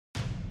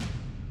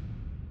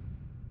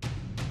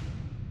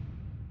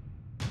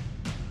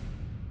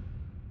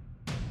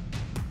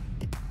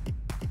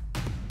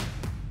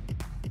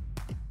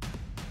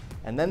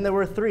And then there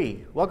were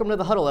three. Welcome to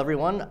the Huddle,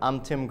 everyone. I'm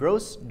Tim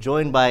Gross,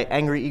 joined by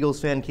angry Eagles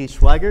fan Keith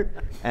Schweigert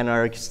and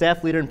our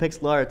staff leader in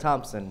picks, Laura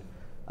Thompson.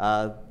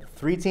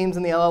 Three teams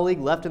in the LL League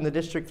left in the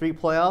District 3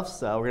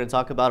 playoffs. We're going to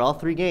talk about all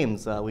three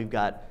games. We've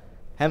got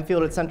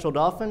Hempfield at Central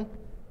Dauphin,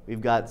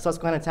 we've got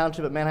Susquehanna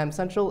Township at Manheim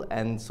Central,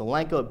 and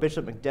Solanco at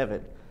Bishop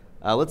McDevitt.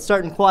 Let's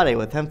start in Quad A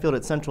with Hempfield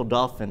at Central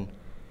Dauphin.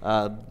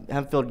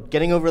 Hempfield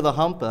getting over the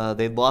hump.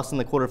 They've lost in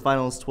the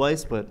quarterfinals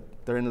twice, but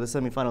they're into the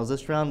semifinals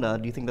this round.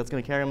 Do you think that's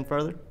going to carry them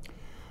further?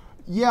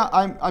 Yeah,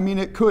 I mean,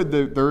 it could.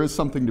 There is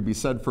something to be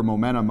said for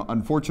momentum.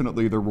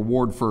 Unfortunately, the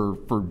reward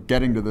for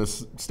getting to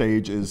this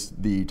stage is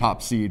the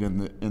top seed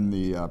in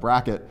the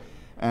bracket.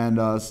 And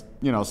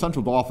you know,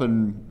 Central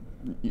Dauphin,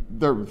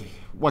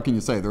 what can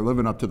you say? They're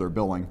living up to their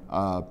billing.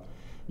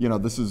 You know,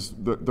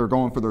 they're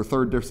going for their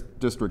third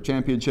district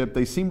championship.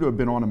 They seem to have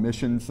been on a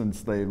mission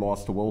since they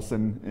lost to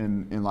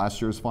Wilson in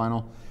last year's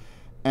final.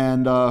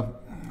 And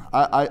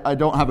I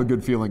don't have a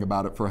good feeling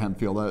about it for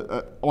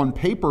Hempfield. On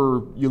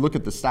paper, you look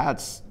at the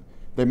stats,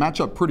 they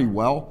match up pretty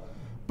well,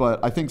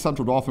 but I think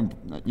Central Dauphin,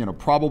 you know,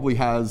 probably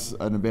has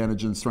an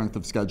advantage in strength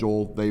of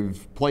schedule.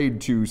 They've played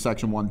two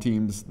Section 1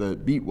 teams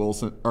that beat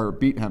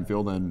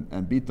Hempfield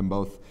and beat them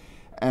both.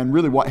 And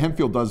really what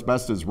Hempfield does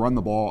best is run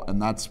the ball,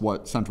 and that's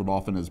what Central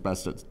Dauphin is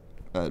best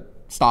at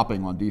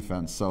stopping on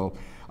defense. So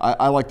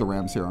I like the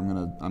Rams here.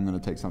 I'm gonna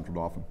take Central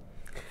Dauphin.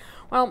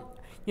 Well,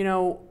 you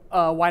know,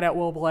 wideout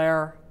Will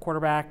Blair,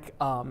 quarterback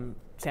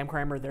Sam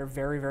Kramer, they're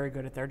very, very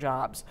good at their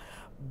jobs.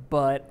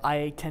 But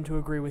I tend to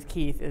agree with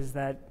Keith is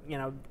that, you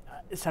know,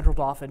 Central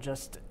Dauphin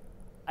just,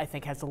 I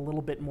think, has a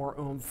little bit more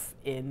oomph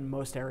in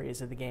most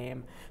areas of the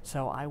game.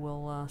 So I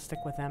will stick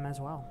with them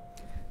as well.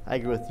 I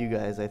agree with you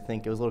guys. I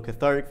think it was a little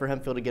cathartic for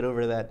Hempfield to get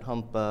over that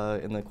hump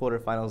in the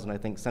quarterfinals, and I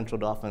think Central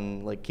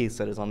Dauphin, like Keith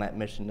said, is on that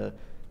mission to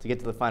get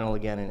to the final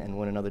again and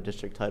win another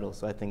district title.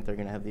 So I think they're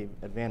going to have the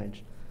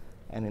advantage.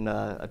 And in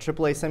a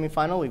AAA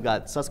semifinal, we've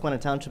got Susquehanna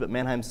Township at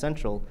Manheim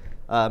Central.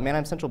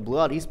 Manheim Central blew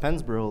out East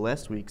Pennsboro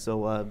last week.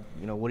 So,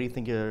 you know, what do you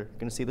think you're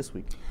going to see this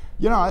week?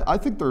 You know, I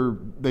think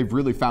they've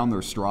really found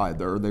their stride.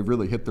 They've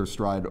really hit their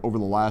stride over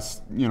the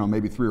last, you know,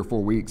 maybe 3 or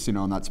 4 weeks. You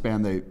know, in that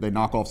span, they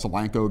knock off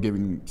Solanco,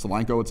 giving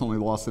Solanco its only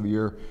loss of the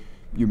year.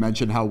 You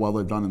mentioned how well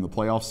they've done in the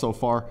playoffs so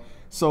far.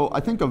 So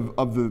I think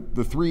of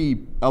the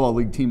three LL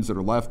League teams that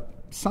are left,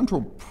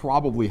 Central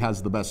probably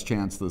has the best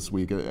chance this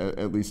week,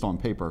 at least on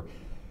paper.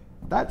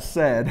 That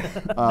said,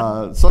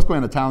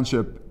 Susquehanna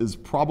Township is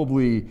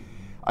probably,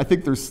 I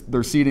think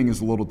their seeding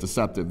is a little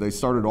deceptive. They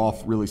started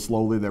off really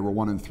slowly. They were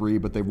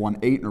 1-3, but they've won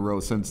 8 in a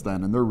row since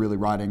then, and they're really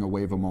riding a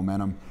wave of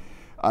momentum.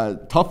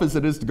 Tough as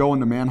it is to go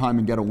into Manheim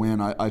and get a win,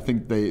 I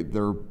think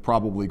they're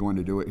probably going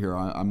to do it here.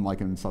 I'm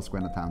liking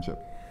Susquehanna Township.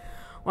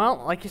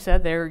 Well, like you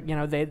said,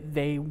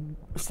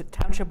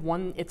 Township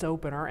won its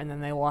opener, and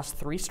then they lost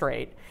 3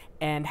 straight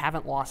and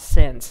haven't lost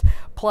since.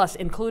 Plus,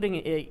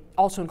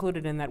 also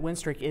included in that win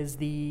streak is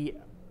they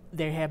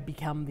have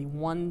become the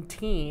one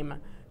team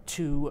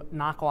to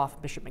knock off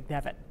Bishop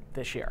McDevitt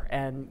this year.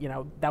 And, you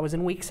know, that was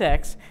in week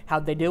 6.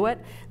 How'd they do it?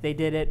 They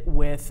did it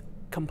with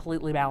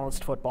completely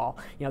balanced football.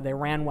 You know, they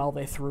ran well,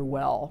 they threw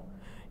well,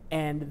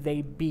 and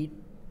they beat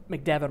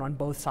McDevitt on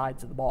both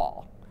sides of the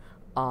ball.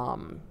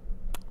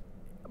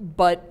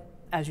 But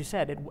as you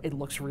said, it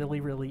looks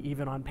really, really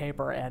even on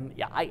paper. And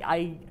yeah,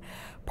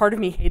 part of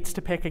me hates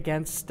to pick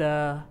against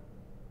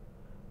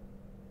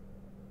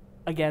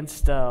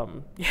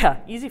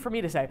easy for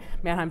me to say,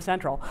 Manheim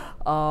Central.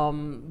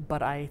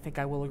 But I think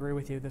I will agree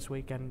with you this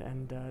week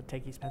and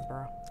take East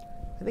Pennsboro.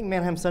 I think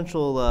Manheim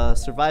Central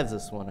survives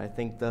this one. I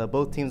think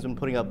both teams have been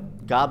putting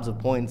up gobs of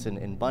points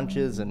in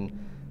bunches,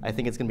 and I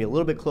think it's going to be a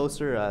little bit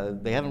closer.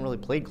 They haven't really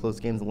played close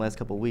games in the last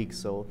couple of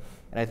weeks,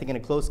 and I think in a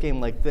close game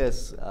like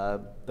this,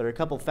 there are a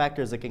couple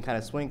factors that can kind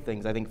of swing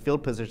things. I think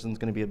field position is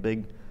going to be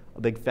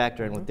a big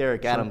factor, and with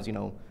Derek Adams, you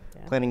know,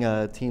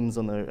 planning teams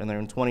on their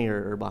own 20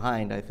 or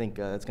behind, I think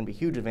it's going to be a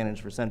huge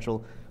advantage for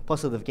Central.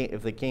 Plus,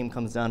 if the game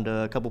comes down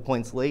to a couple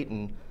points late,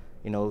 and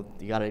you know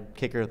you got a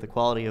kicker at the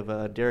quality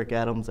of Derek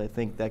Adams, I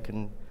think that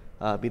can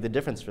be the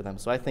difference for them.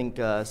 So I think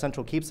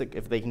Central keeps it.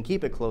 If they can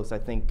keep it close, I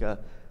think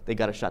they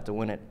got a shot to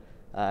win it.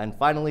 And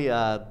finally,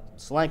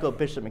 Solanco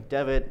Bishop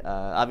McDevitt.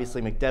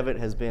 Obviously, McDevitt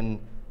has been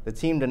the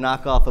team to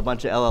knock off a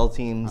bunch of LL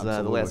teams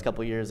the last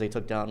couple of years. They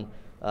took down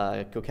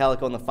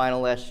Cocalico in the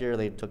final last year.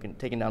 They've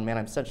taken down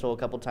Manheim Central a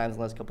couple times in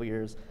the last couple of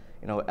years.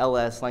 You know,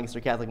 LS, Lancaster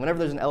Catholic. Whenever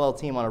there's an LL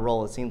team on a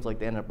roll, it seems like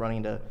they end up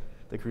running to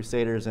the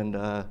Crusaders, and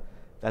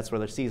that's where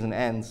their season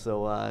ends.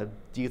 So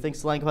do you think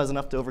Solanco has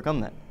enough to overcome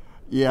that?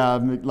 Yeah,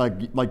 like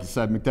you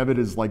said, McDevitt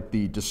is like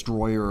the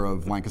destroyer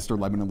of Lancaster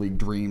Lebanon League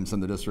dreams in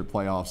the district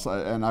playoffs.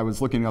 And I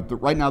was looking up that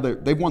right now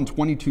they've won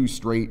 22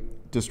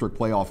 straight district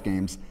playoff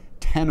games.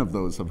 10 of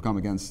those have come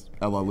against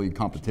LL League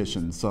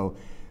competition. So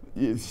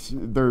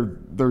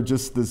they're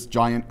just this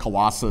giant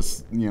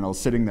colossus, you know,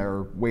 sitting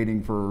there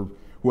waiting for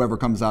whoever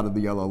comes out of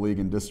the LL League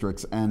in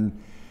districts. And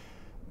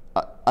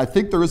I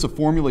think there is a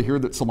formula here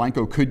that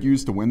Solanco could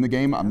use to win the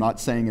game. I'm not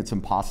saying it's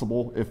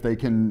impossible if they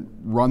can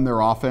run their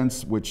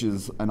offense, which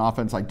is an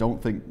offense I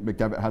don't think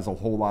McDevitt has a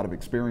whole lot of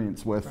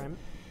experience with. Right.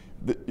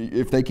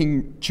 if they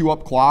can chew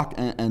up clock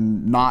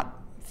and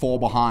not fall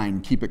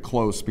behind, keep it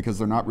close because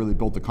they're not really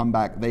built to come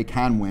back, they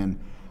can win.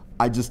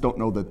 I just don't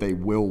know that they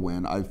will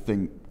win. I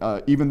think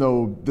even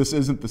though this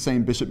isn't the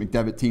same Bishop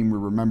McDevitt team we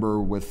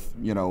remember with,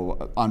 you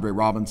know, Andre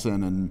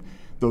Robinson and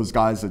those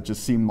guys that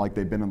just seem like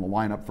they've been in the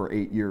lineup for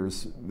 8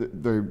 years,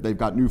 they've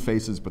got new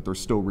faces, but they're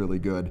still really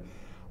good.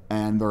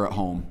 And they're at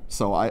home.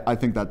 So I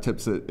think that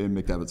tips it in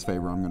McDevitt's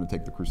favor. I'm going to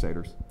take the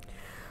Crusaders.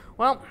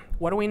 Well,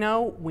 what do we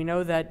know? We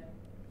know that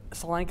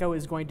Solanco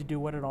is going to do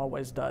what it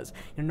always does.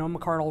 You know, Noah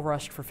McCardle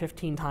rushed for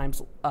 15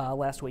 times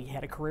last week. He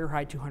had a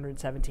career-high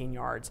 217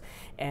 yards.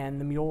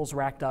 And the Mules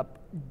racked up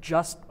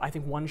just, I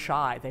think, one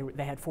shy.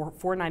 They had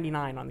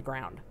 499 on the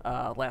ground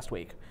last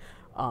week.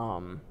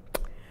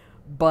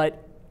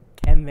 But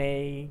can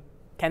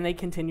they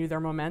continue their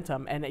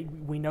momentum?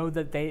 And we know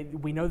that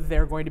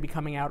they're going to be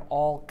coming out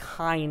all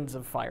kinds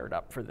of fired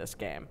up for this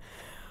game.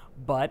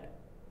 But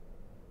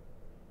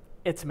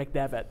it's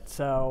McDevitt,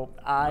 so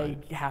I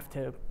have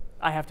to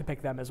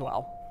pick them as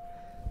well.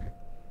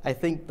 I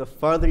think the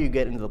farther you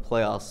get into the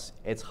playoffs,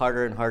 it's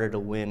harder and harder to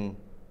win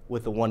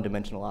with a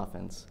one-dimensional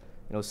offense.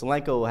 You know,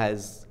 Solanco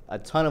has a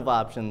ton of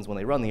options when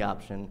they run the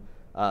option.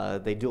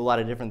 They do a lot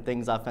of different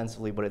things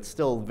offensively, but it's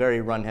still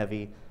very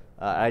run-heavy.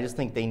 I just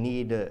think they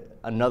need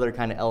another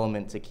kind of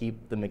element to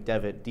keep the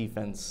McDevitt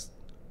defense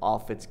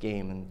off its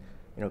game and,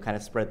 you know, kind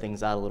of spread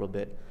things out a little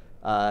bit.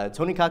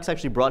 Tony Cox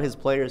actually brought his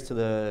players to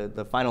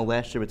the final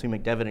last year between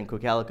McDevitt and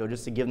Cocalico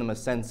just to give them a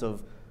sense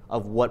of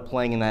what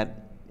playing in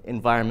that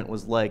environment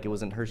was like. It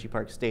was in Hershey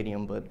Park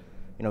Stadium, but,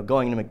 you know,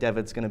 going to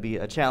McDevitt's going to be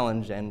a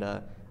challenge. And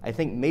I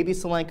think maybe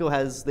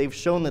Solanco they've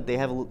shown that they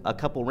have a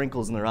couple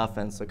wrinkles in their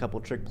offense, a couple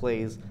trick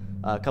plays,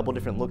 a couple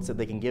different looks that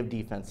they can give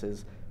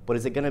defenses. But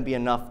is it going to be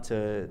enough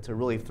to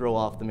really throw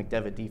off the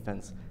McDevitt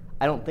defense?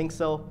 I don't think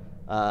so.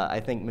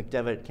 I think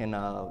McDevitt can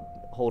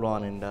hold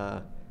on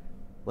and,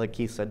 like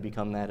Keith said,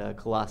 become that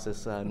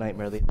Colossus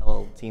nightmare the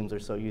LL teams are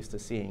so used to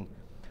seeing.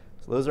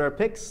 So those are our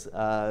picks.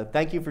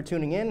 Thank you for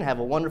tuning in. Have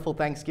a wonderful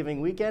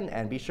Thanksgiving weekend,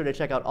 and be sure to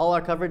check out all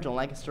our coverage on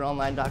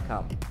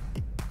LancasterOnline.com.